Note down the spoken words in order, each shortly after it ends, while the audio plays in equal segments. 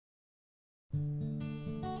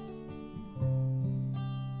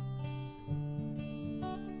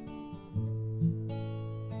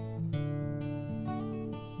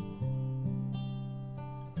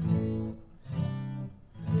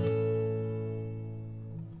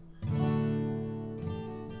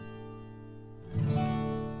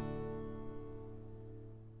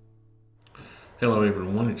Hello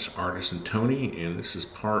everyone, it's ArtisanTony, and this is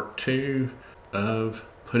part 2 of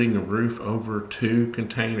putting a roof over 2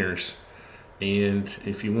 containers. And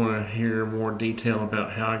if you want to hear more detail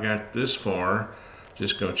about how I got this far,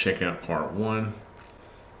 just go check out part 1.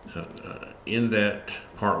 In that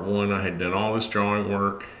part 1 I had done all this drawing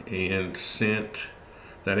work and sent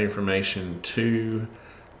that information to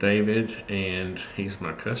David, and he's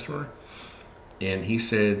my customer, and he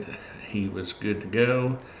said he was good to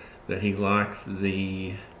go, that he liked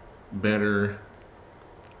the better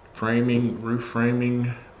framing, roof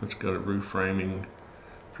framing. Let's go to roof framing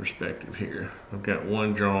perspective here. I've got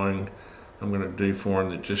one drawing I'm going to do for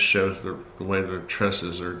him that just shows the way the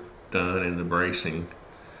trusses are done and the bracing.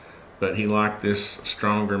 But he liked this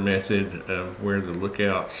stronger method of where the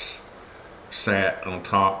lookouts sat on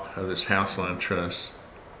top of this house line truss,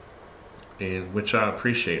 and which I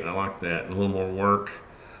appreciate. I like that. A little more work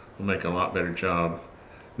will make a lot better job.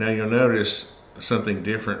 Now you'll notice something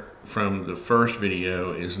different from the first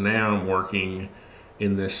video is now I'm working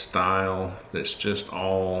in this style that's just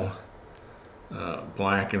all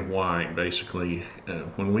black and white basically.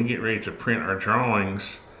 When we get ready to print our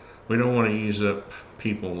drawings, we don't want to use up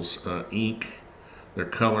people's ink, their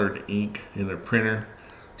colored ink in their printer.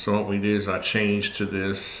 So what we did is I changed to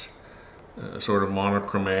this sort of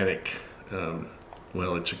monochromatic,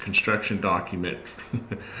 well, it's a construction document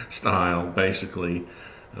style basically.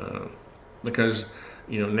 Because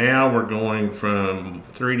now we're going from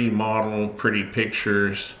 3D model pretty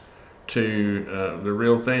pictures to the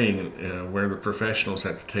real thing, where the professionals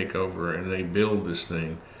have to take over and they build this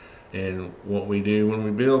thing. And what we do when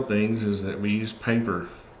we build things is that we use paper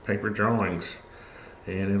drawings,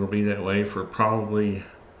 and it'll be that way for probably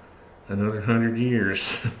another 100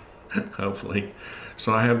 years hopefully.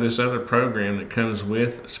 So I have this other program that comes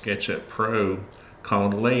with SketchUp Pro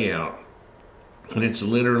called Layout. And it's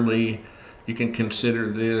literally, you can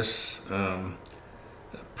consider this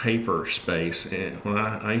paper space. And when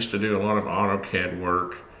I used to do a lot of AutoCAD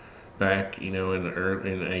work back, in the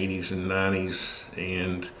early, in the 80s and 90s,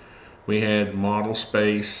 and we had model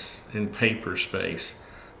space and paper space.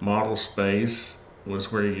 Model space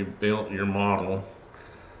was where you built your model,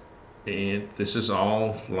 and this is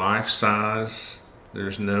all life size.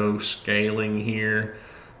 There's no scaling here.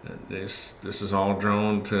 This is all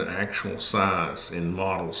drawn to actual size in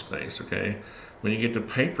model space, okay? When you get to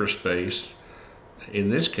paper space, in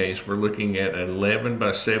this case, we're looking at an 11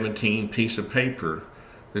 by 17 piece of paper.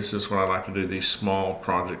 This is what I like to do these small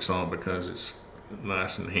projects on because it's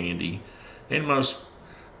nice and handy. And I'd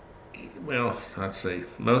say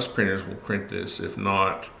most printers will print this. If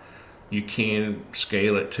not, you can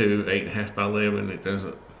scale it to 8.5 by 11.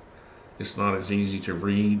 It's not as easy to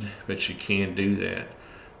read, but you can do that.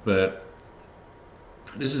 But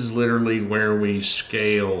this is literally where we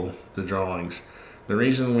scale the drawings. The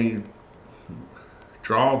reason we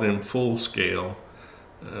draw them full scale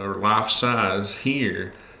or life size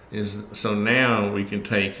here is so now we can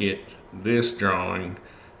take this drawing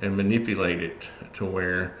and manipulate it to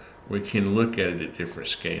where we can look at it at different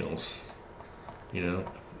scales.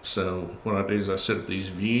 So what I do is I set up these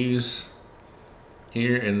views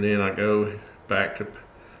here, and then I go back to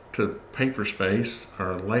paper space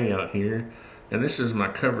or layout here, and this is my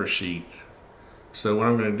cover sheet. So what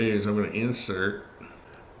I'm going to do is I'm going to insert,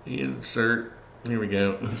 here we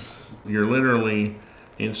go. You're literally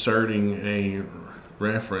inserting a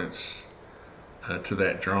reference to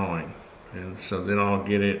that drawing, and so then I'll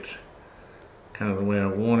get it kind of the way I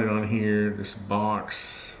want it on here. This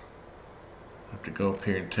box, I have to go up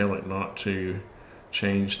here and tell it not to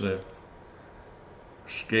change the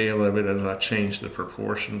scale of it as I change the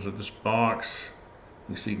proportions of this box.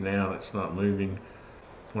 You see now it's not moving.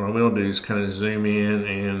 What I will do is kind of zoom in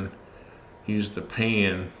and use the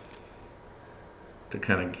pan to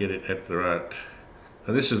kind of get it at the right.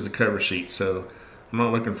 Now this is the cover sheet, so I'm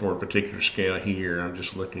not looking for a particular scale here. I'm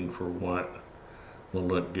just looking for what will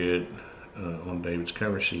look good on David's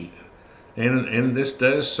cover sheet. And this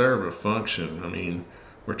does serve a function. I mean,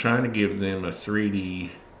 we're trying to give them a 3D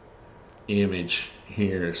image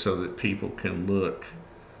here so that people can look,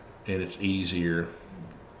 and it's easier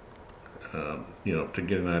to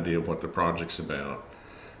get an idea of what the project's about.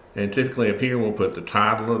 And typically up here we'll put the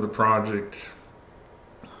title of the project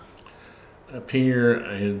up here,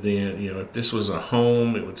 and then if this was a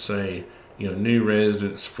home, it would say new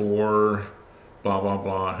residence for blah blah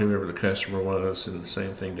blah, whoever the customer was. And the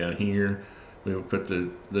same thing down here, we would put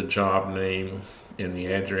the job name and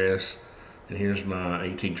the address. And here's my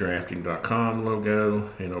atdrafting.com logo,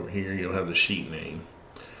 and over here you'll have the sheet name.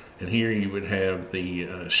 And here you would have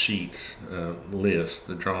the sheets list,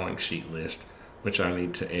 the drawing sheet list, which I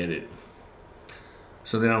need to edit.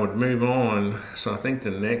 So then I would move on. So I think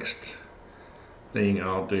the next thing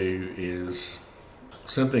I'll do is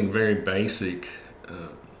something very basic,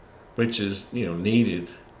 which is needed.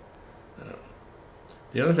 Uh,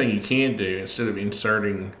 the other thing you can do, instead of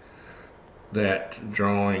inserting that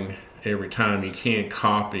drawing every time, you can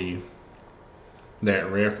copy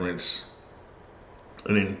that reference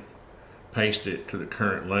and then paste it to the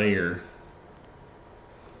current layer.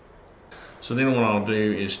 So then what I'll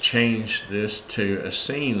do is change this to a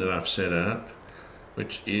scene that I've set up,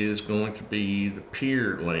 which is going to be the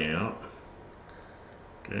pier layout.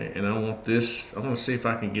 Okay, and I want to see if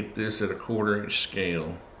I can get this at a 1/4 inch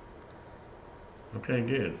scale. Okay,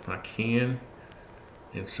 good, I can.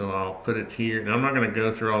 And so I'll put it here. Now I'm not going to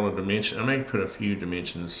go through all the dimensions. I may put a few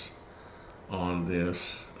dimensions on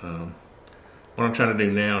this. What I'm trying to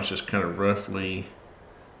do now is just kind of roughly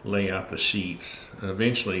lay out the sheets.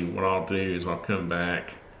 Eventually what I'll do is I'll come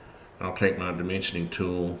back, I'll take my dimensioning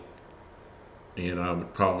tool, and I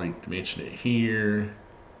would probably dimension it here,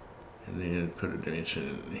 and then put a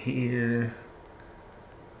dimension here,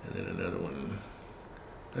 and then another one.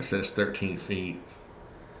 That says 13 feet.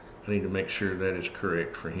 I need to make sure that is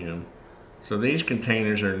correct for him. So these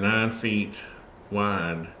containers are 9 feet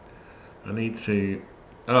wide. I need to,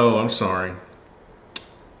 oh, I'm sorry.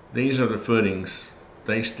 These are the footings.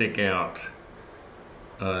 They stick out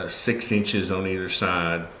 6 inches on either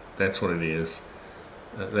side. That's what it is.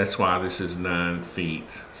 That's why this is 9 feet.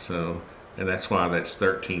 So, and that's why that's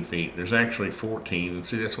 13 feet. There's actually 14.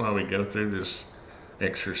 See, that's why we go through this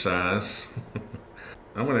exercise.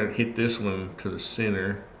 I'm going to hit this one to the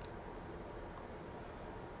center,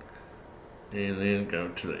 and then go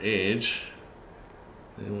to the edge.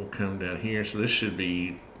 Then we'll come down here. So this should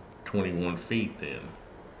be 21 feet then.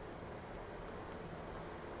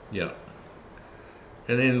 Yep.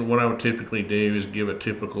 And then what I would typically do is give a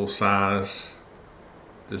typical size.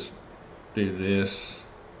 Just do this.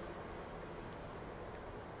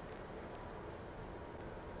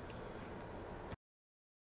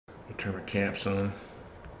 Turn my caps on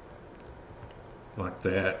like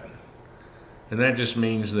that. And that just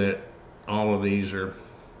means that all of these are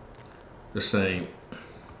the same.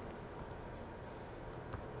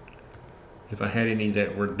 If I had any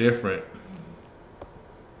that were different,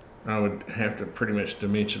 I would have to pretty much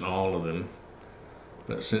dimension all of them.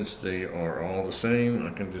 But since they are all the same,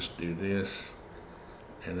 I can just do this,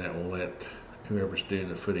 and that will let whoever's doing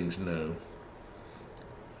the footings know.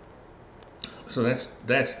 So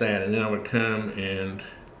that's that, and then I would come and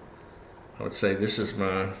I would say this is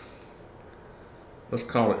my, let's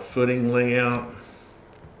call it footing layout,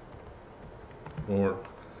 or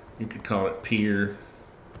you could call it pier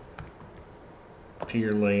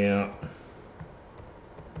layout.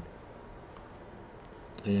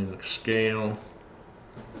 And the scale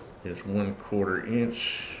is 1/4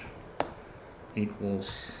 inch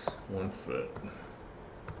equals 1 foot.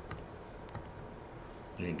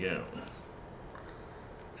 There you go.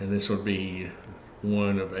 And this would be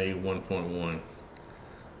 1 of a 1.1.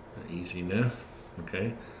 Easy enough.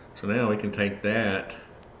 Okay. So now we can take that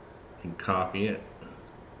and copy it.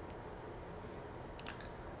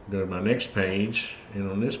 Go to my next page, and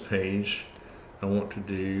on this page I want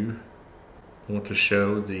to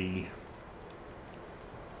show the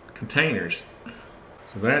containers.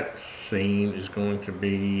 So that scene is going to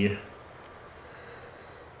be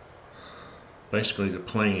basically the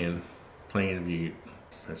plan view.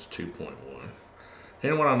 That's 2.1.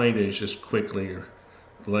 And what I may do is just quickly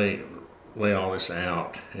lay all this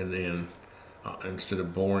out, and then instead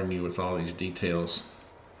of boring you with all these details,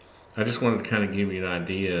 I just wanted to kind of give you an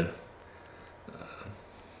idea.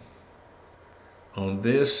 On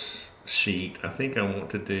this sheet, I think I want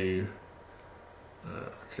to do,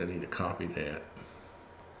 I need to copy that.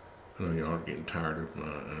 I know y'all are getting tired of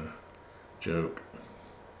my joke.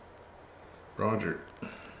 Roger.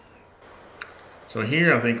 So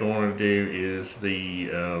here I think I want to do is the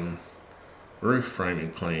roof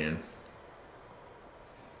framing plan.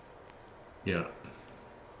 Yeah.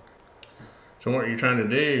 So what you're trying to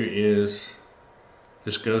do is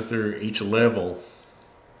just go through each level,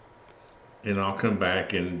 and I'll come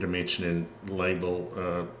back and dimension and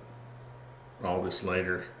label all this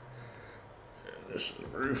later. This is the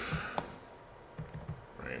roof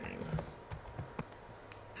framing.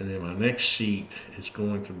 And then my next sheet is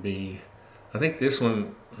going to be, I think this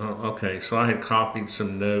one, okay, so I had copied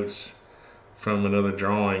some notes from another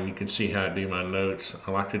drawing. You can see how I do my notes.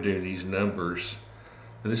 I like to do these numbers.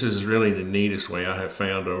 And this is really the neatest way I have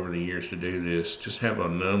found over the years to do this. Just have a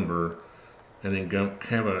number, and then go,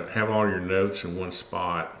 have all your notes in one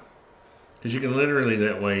spot. Because you can literally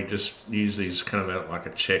that way just use these kind of like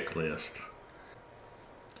a checklist.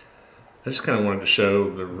 I just kind of wanted to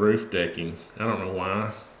show the roof decking. I don't know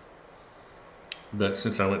why, but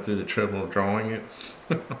since I went through the trouble of drawing it,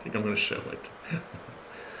 I think I'm going to show it.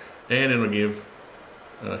 And it'll give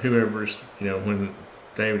whoever's, when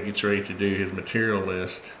David gets ready to do his material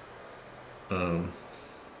list,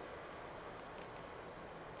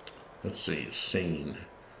 let's see, scene.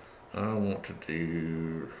 I want to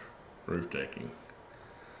do roof decking.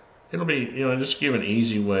 It'll be, just give an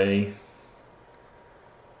easy way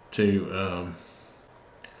to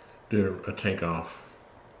do a takeoff.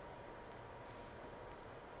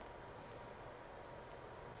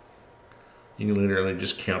 You can literally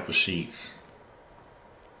just count the sheets.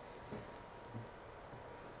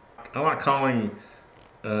 I like calling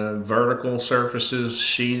vertical surfaces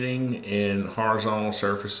sheathing and horizontal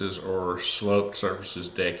surfaces or sloped surfaces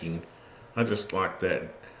decking. I just like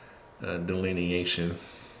that delineation.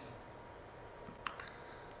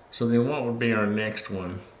 So then what would be our next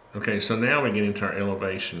one? Okay, so now we get into our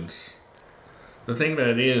elevations. The thing about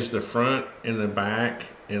it is the front and the back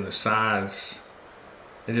and the sides,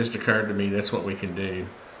 it just occurred to me that's what we can do.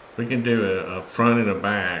 We can do a front and a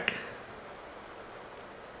back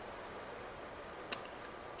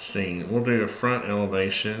scene. We'll do a front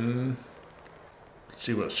elevation. Let's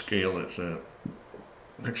see what scale it's at.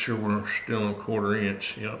 Make sure we're still in 1/4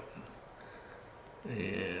 inch. Yep.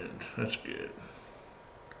 And that's good.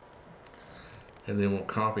 And then we'll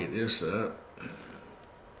copy this up.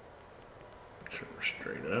 Make sure we're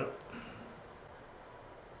straight up.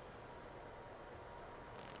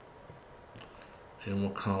 And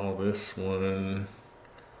we'll call this one,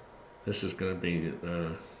 this is going to be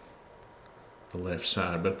the left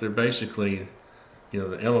side, but they're basically,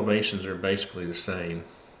 the elevations are basically the same.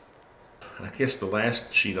 I guess the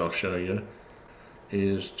last sheet I'll show you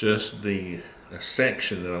is just a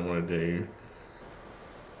section that I want to do.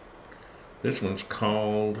 This one's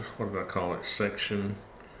called, what did I call it? Section.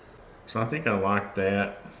 So I think I like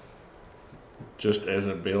that just as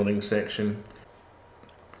a building section.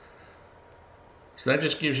 So that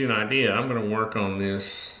just gives you an idea. I'm going to work on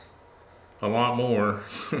this a lot more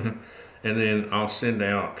and then I'll send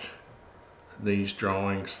out these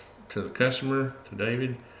drawings to the customer, to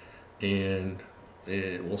David, and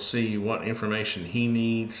we'll see what information he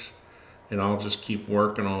needs, and I'll just keep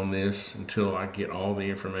working on this until I get all the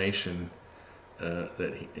information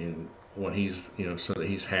and what he's, so that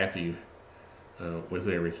he's happy with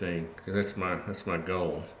everything. Because that's my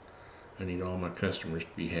goal. I need all my customers to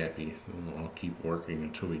be happy, and I'll keep working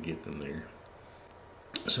until we get them there.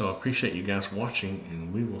 So I appreciate you guys watching,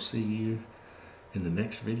 and we will see you in the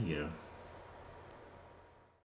next video.